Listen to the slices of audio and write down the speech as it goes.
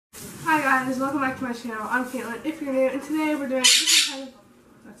guys, welcome back to my channel. I'm Caitlin, if you're new, and today we're doing a different kind of,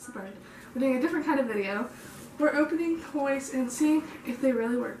 that's the bird. We're doing a different kind of video. We're opening toys and seeing if they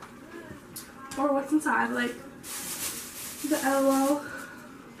really work. Or what's inside, like the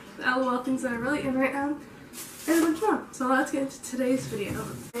LOL things that are really in right now, and a bunch more. So let's get into today's video.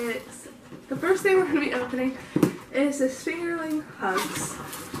 The first thing we're going to be opening is this Fingerling Hugs.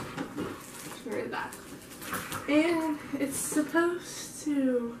 Read that. And it's supposed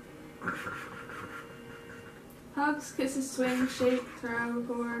to hugs, kisses, swing, shake, throw,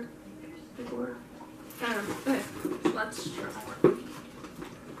 board. Okay, let's try.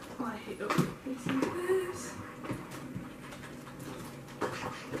 Oh, I hate opening things like this.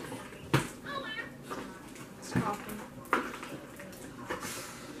 Stop it.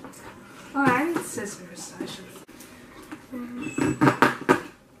 Oh, I need scissors. I should.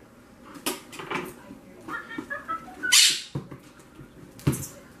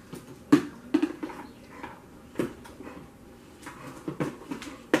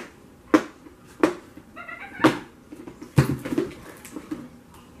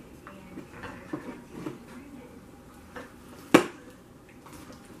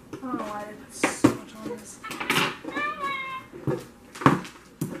 Oh, I did put so much on this.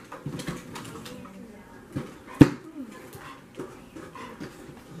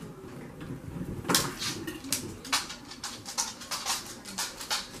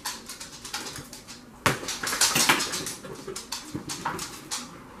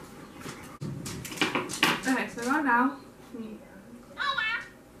 Okay, so right now,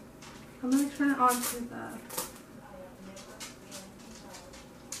 I'm going to turn it on to the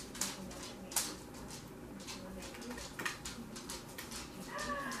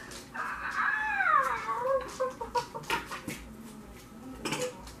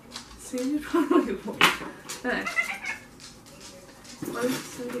see, you probably won't. Okay. Let's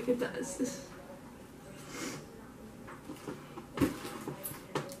see what it does.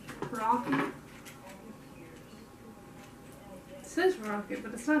 Rocket. It says rocket,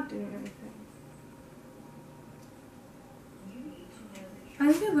 but it's not doing anything.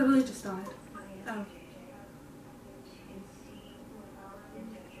 I think it literally just died. Oh.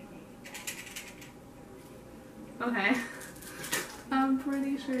 Okay. I'm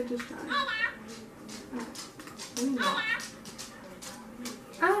pretty sure it just died.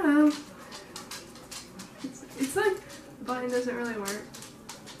 I don't know. It's like the button doesn't really work.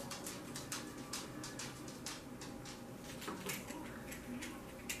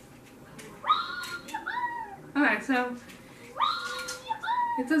 Okay, so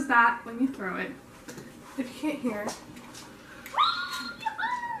it does that when you throw it. If you can't hear.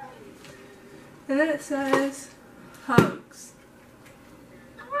 And then it says hugs.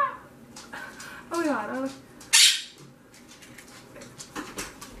 Oh my god,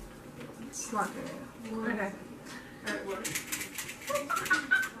 it's not good. Okay.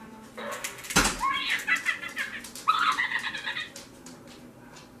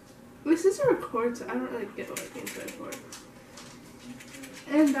 This is a record, so I don't really get what it means by record.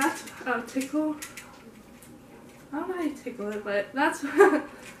 And that's tickle. I don't know how you tickle it, but that's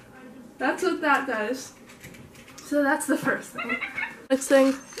that's what that does. So that's the first thing. Next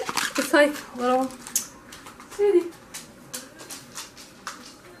thing, it's like a little sweetie.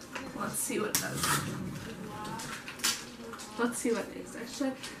 Let's see what it does. Let's see what it is.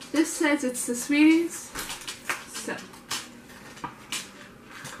 Actually, this says it's the Sweeties. So.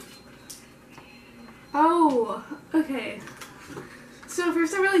 Oh, okay. So at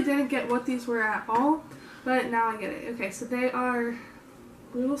first I really didn't get what these were at all, but now I get it. Okay, so they are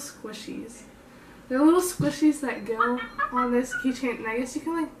little squishies. They're little squishies that go on this keychain, and I guess you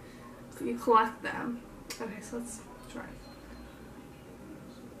can like, you collect them. Okay, so let's try.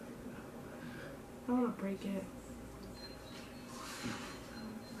 I don't want to break it.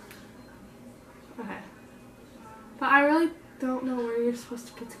 Okay. But I really don't know where you're supposed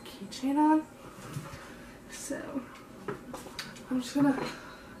to put the keychain on. So, I'm just gonna...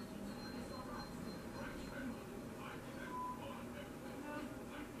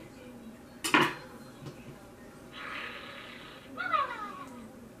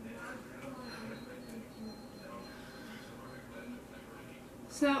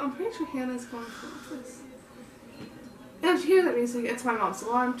 So, I'm pretty sure Hannah's going to love this. And if you hear that music, it's my mom's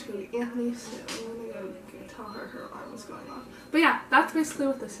alarm to Anthony, so I'm gonna go tell her her alarm is going off. But yeah, that's basically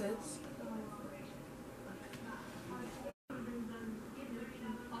what this is.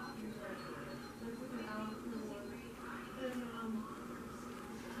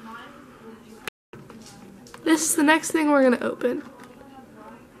 This is the next thing we're going to open.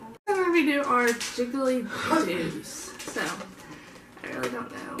 What we're going to do are jiggly doos. So, I really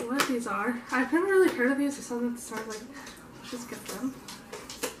don't know. what these are. I've never really heard of these, or something that started like, let's just get them.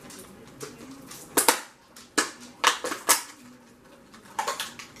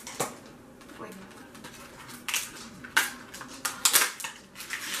 Wait.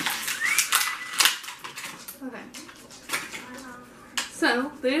 Okay.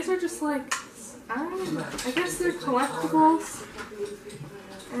 So, these are just like, I guess they're collectibles,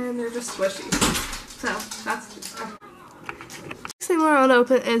 and they're just squishy. So, that's next thing we're gonna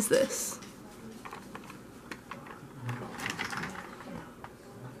open is this.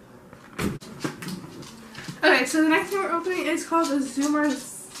 Okay, so the next thing we're opening is called the Zoomer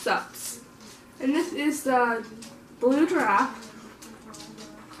Zups. And this is the blue giraffe.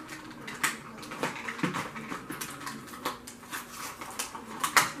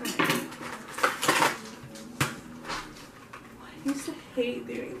 I used to hate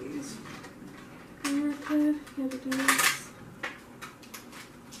doing these. When you were a kid, you had to do this.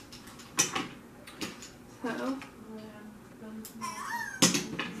 So,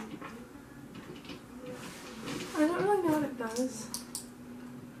 I don't really know what it does.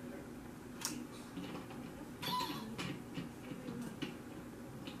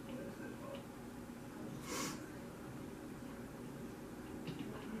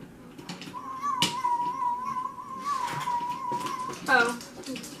 Oh.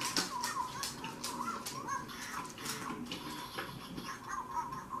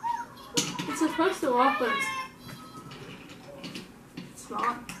 It's supposed to walk, but it's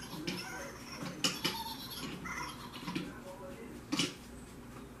not.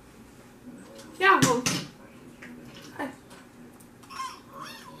 Yeah, well,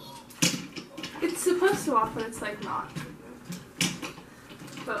 it's supposed to walk, but it's like not.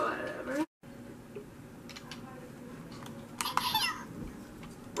 But whatever.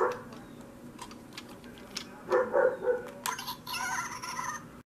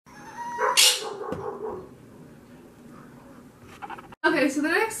 Okay, so the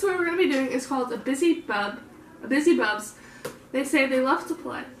next toy we're going to be doing is called a Busy Bubs. They say they love to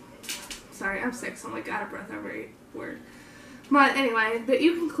play. Sorry, I'm sick, so I'm like out of breath every word. But anyway, that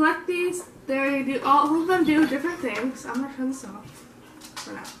you can collect these. They do, all of them do different things. I'm going to turn this off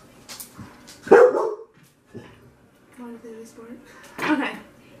for now. Why did they just work? Okay,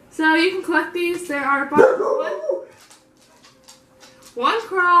 so you can collect these. There are one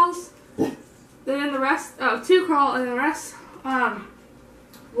crawls, then the rest, two crawl, and the rest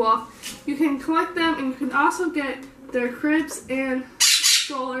walk. You can collect them, and you can also get their cribs and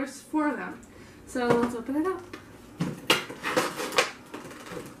strollers for them. So let's open it up.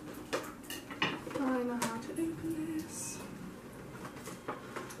 I know how to open this. I'm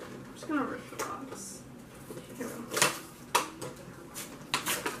just gonna rip the box. Here we go.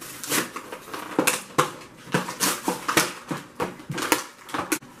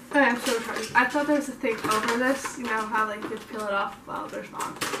 Okay, I'm so sorry. I thought there was a thing over this. You know how like you could peel it off? Well, there's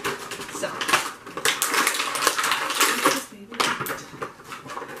not. So.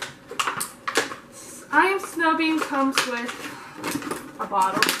 I Am Snowbean comes with a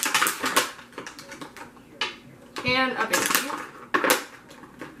bottle and a baby.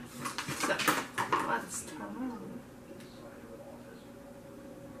 So, let's turn on.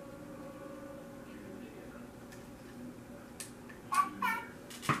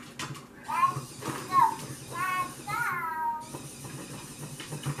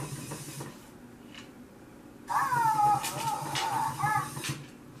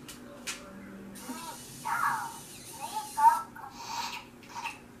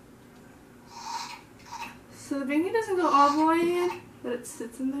 So the baby doesn't go all the way in, but it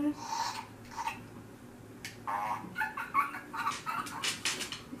sits in there.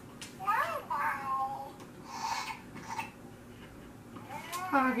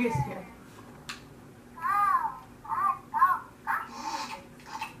 Oh, he's here.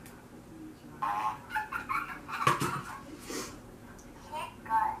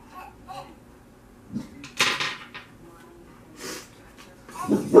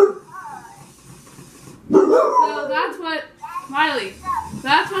 So that's what Miley.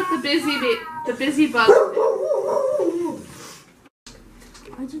 That's what the busy bug did.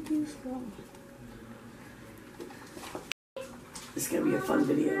 Why'd you do this wrong? It's gonna be a fun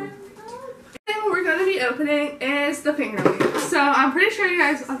video. The thing we're gonna be opening is the Fingerlings. So I'm pretty sure you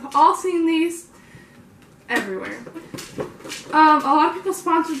guys have all seen these everywhere. A lot of people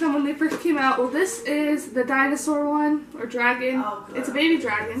sponsored them when they first came out. Well, this is the dinosaur one, or dragon. Oh, it's a baby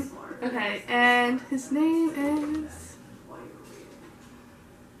dragon. Okay, and his name is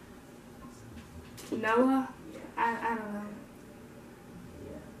Noah. I don't know.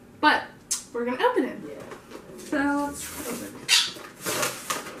 But we're gonna open it. So let's open it.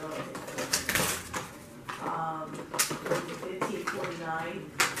 night.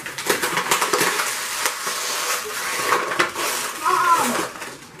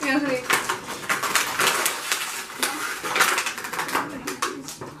 Anthony.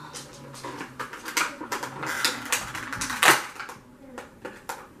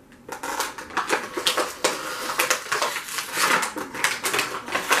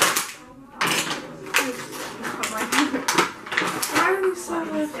 Why are these so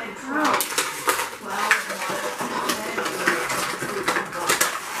good? Ouch.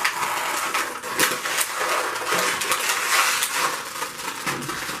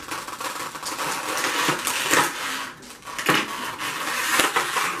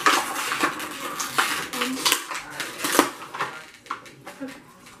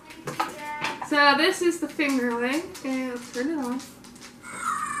 So this is the fingerling, and let's turn it on.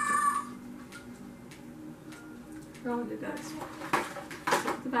 Oh, it does.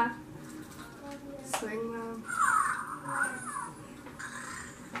 Take the back. Swing them.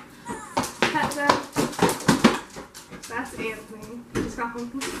 Pet them. That's Anthony. He just got home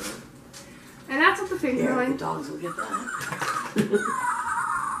from school. And that's what the Yeah, the fingerling. dogs will get that.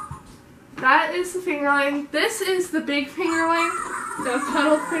 That is the fingerling. This is the big fingerling. The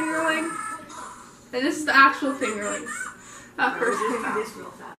cuddled fingerling. And this is the actual fingerlings. That first came out. This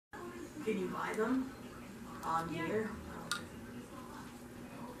real fast. Can you buy them on here?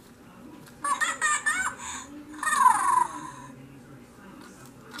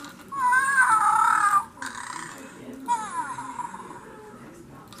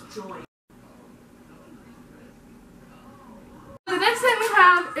 Joy. The next thing we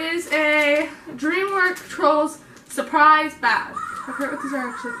have is a DreamWorks Trolls surprise bag. I forget what these are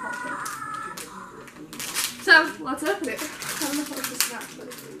actually called. So let's open it. I don't know if it's a snap, but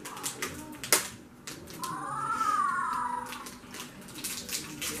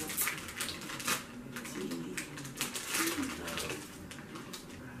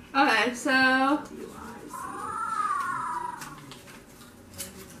okay, so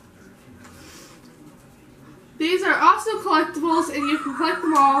these are also collectibles, and you can collect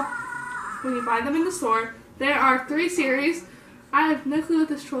them all when you buy them in the store. There are 3 series. I have no clue what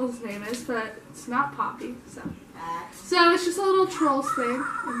this troll's name is, but it's not Poppy, so it's just a little trolls thing.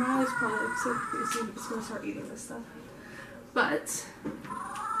 And Miley's probably so confused. It's gonna start eating this stuff. But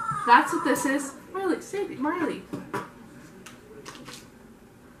that's what this is. Miley, save it, Miley.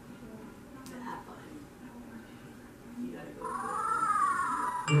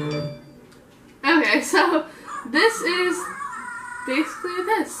 Okay, so this is basically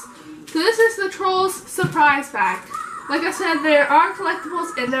this. So this is the Trolls surprise bag. Like I said, there are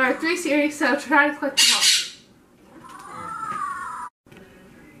collectibles and there are 3 series, so try to collect them all.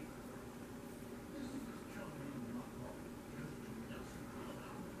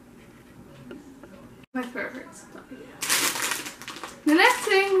 My throat hurts. The next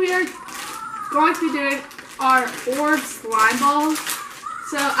thing we are going to be doing are orb slime balls.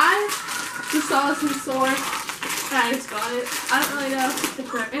 So I just saw this in the store and I just got it. I don't really know if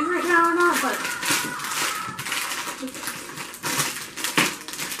they're in right now or not, but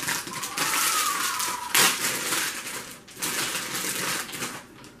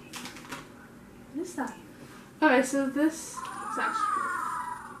what is that? Okay, so this is actually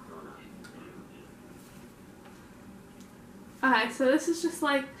okay, so this is just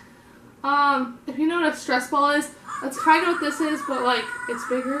like if you know what a stress ball is, that's kind of what this is, but like it's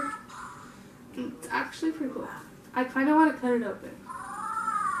bigger. It's actually pretty cool. I kind of want to cut it open.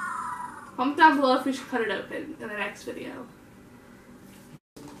 Comment down below if we should cut it open in the next video.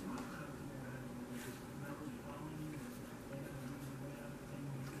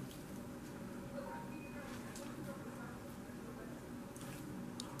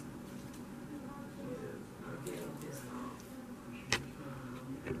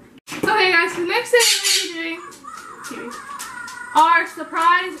 Okay guys, so the next thing we're going to be doing are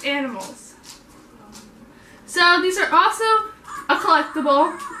surprise animals. So these are also a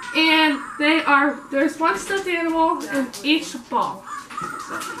collectible, and there's one stuffed animal in each ball.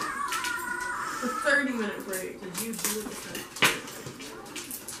 A 30-minute break. Did you do it?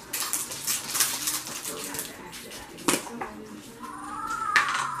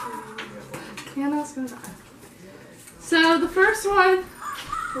 Hannah's gonna die. So the first one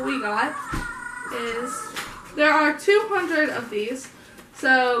we got is, there are 200 of these,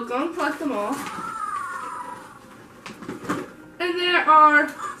 so go and collect them all. And there are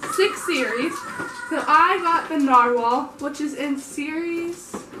 6 series. So I got the narwhal, which is in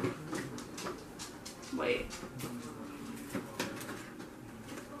series, wait.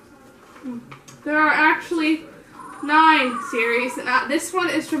 There are actually 9 series. And this one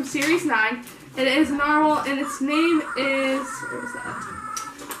is from Series 9. It is a narwhal, and its name is... What was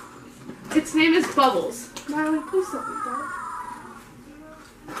that? Its name is Bubbles. Marley, please don't eat that.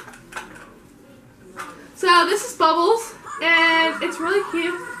 So this is Bubbles, and it's really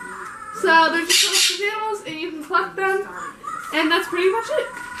cute. So they're just little stuffed animals, and you can collect them, and that's pretty much it.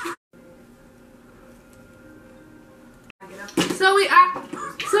 So we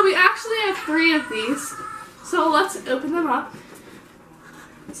actually have 3 of these. So let's open them up.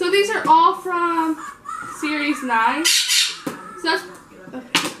 So these are all from Series 9. So that's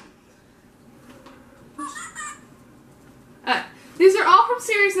okay. These are all from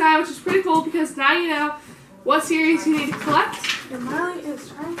Series 9, which is pretty cool because now you know what series you need to collect. And Miley is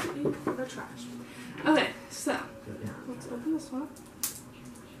trying to eat the trash. Okay, so let's open this one.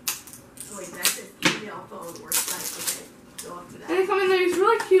 So wait, that's an email phone or Skype. Okay, go up to that. And they come in these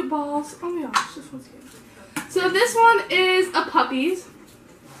really cute balls. Oh my gosh, this one's cute. So this one is a puppy's.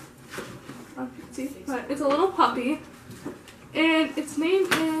 See, but it's a little puppy, and its name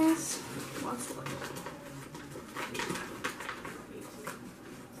is. Let's look.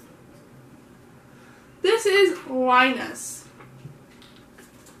 This is Linus.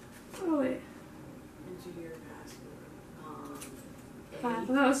 Oh wait. That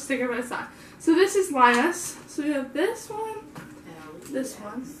was a sticker, but it's not. So this is Linus. So we have this one, this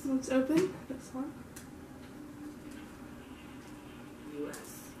one. Let's open this one.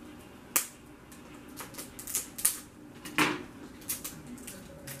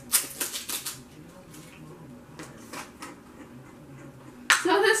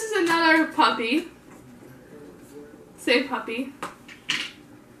 So this is another puppy. Same puppy.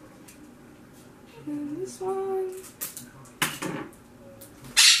 And this one.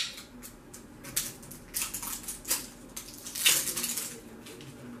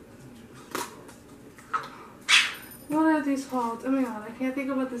 What are these called? Oh my god, I can't think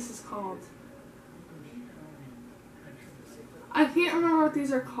of what this is called. I can't remember what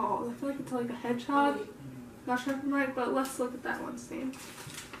these are called. I feel like it's like a hedgehog. Not sure if I'm right, but let's look at that one's name.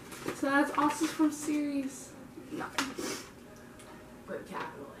 So that's also from Series 9. Put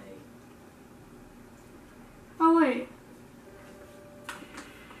capital A. Oh wait.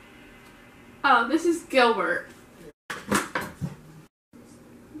 Oh, this is Gilbert.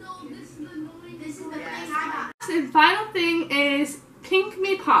 And final thing is Pink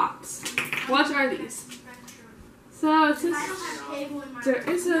Me Pops. What are these? So it's just, there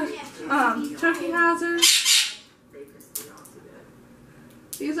is a turkey hazard.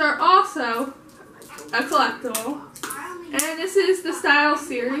 These are also a collectible. And this is the Style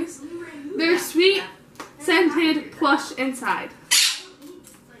series. They're sweet, scented, plush inside.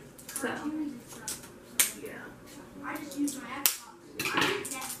 So.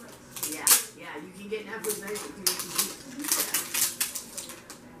 Yeah, you can get Netflix nice if you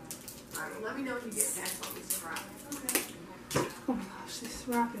Alright, let me know when you get back on this crap. Oh my gosh, this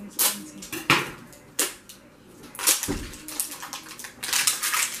wrapping is insane.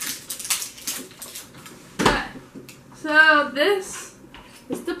 Okay, so this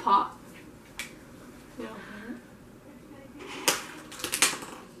is the pop.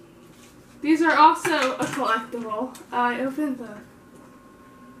 These are also a collectible. I opened the.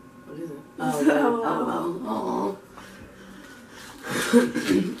 What is it? Oh.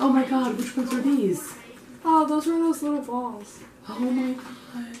 Oh my god, which ones are these? Oh, those were those little balls. Oh my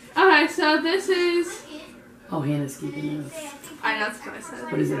god. Okay, so this is. Oh, Hannah's keeping this. I know, that's what I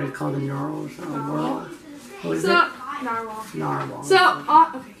said. What is it? It's called a narwhal or something? Narwhal. What is So, it? narwhal. Narwhal. So,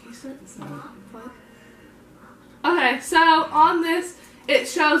 okay, can you start? What? Okay, so on this, it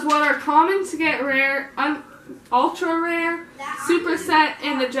shows what are common to get rare, ultra rare, super set,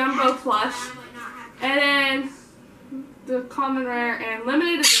 and the jumbo plush. And then the common rare and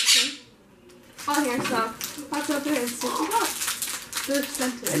limited edition on here. So let's open it and see what we got. They're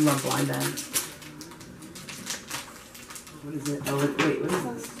scented. I love blind bags. What is it? Oh, wait, what is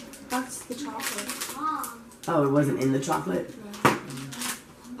this? That's the chocolate. Oh, it wasn't in the chocolate? Yeah.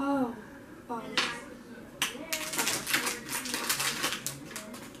 Oh.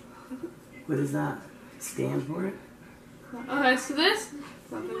 What does that stand for it? Okay, so this.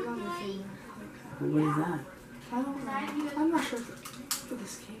 What is that? I don't know. I'm not sure if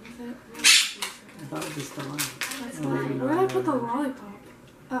this came with it. I thought it was still on. Where did I put the lollipop?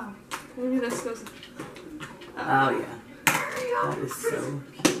 Oh, maybe this goes. Oh yeah. That is so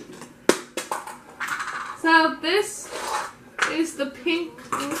cute. So this is the pink.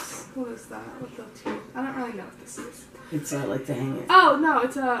 Oops, what is that? With the teeth? I don't really know what this is. It's like to hang it. Oh no,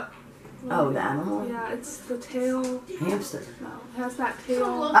 it's a. Oh, the animal? Yeah, it's the tail. Hamster. No, it has that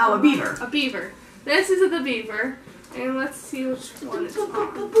tail. Oh, a beaver. A beaver. This is the beaver. And let's see which one it's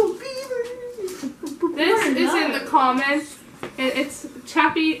on. This is in the comments. And it's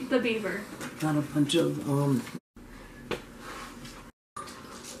Chappie the Beaver. Got a bunch of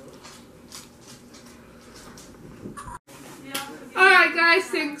Alright guys,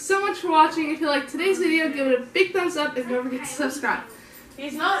 thanks so much for watching. If you liked today's video, give it a big thumbs up and don't forget to subscribe.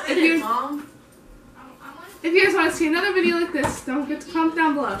 He's not in it, Mom. If you guys want to see another video like this, don't forget to comment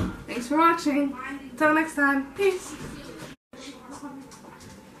down below. Thanks for watching. Until next time, peace.